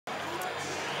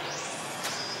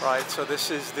Right, so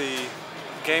this is the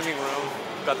gaming room.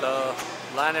 Got the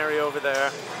LAN area over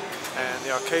there and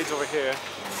the arcades over here.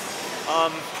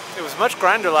 It was much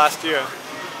grander last year,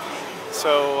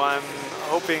 so I'm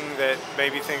hoping that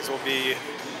maybe things will be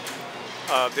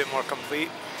a bit more complete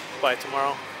by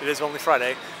tomorrow. It is only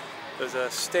Friday. There's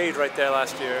a stage right there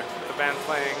last year with the band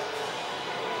playing.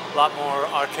 A lot more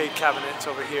arcade cabinets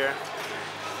over here.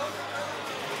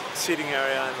 Seating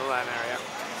area and the LAN area.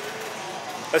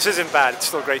 This isn't bad, it's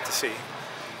still great to see.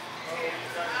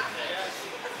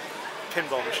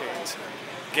 Pinball machines.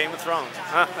 Game of Thrones.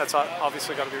 Huh, that's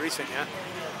obviously got to be recent, yeah?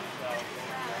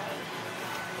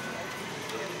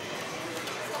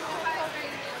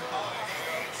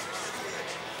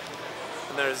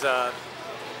 And there's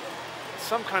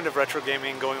some kind of retro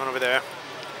gaming going on over there.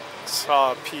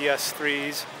 Saw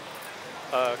PS3s,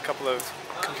 a couple of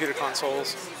computer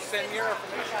consoles.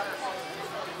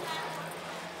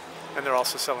 And they're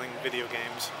also selling video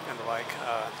games and the like.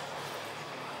 I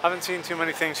haven't seen too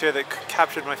many things here that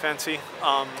captured my fancy.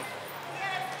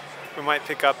 We might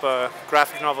pick up a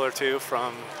graphic novel or two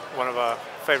from one of our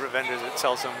favorite vendors that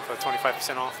sells them for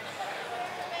 25% off.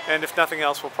 And if nothing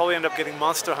else, we'll probably end up getting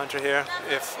Monster Hunter here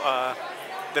if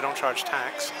they don't charge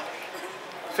tax.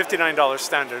 $59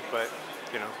 standard, but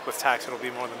you know, with tax it'll be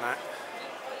more than that.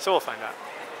 So we'll find out.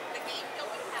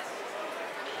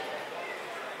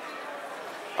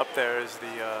 Up there is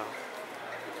the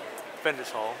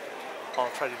vendors hall. I'll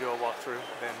try to do a walkthrough,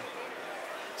 then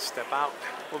step out.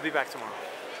 We'll be back tomorrow.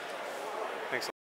 Thanks a lot.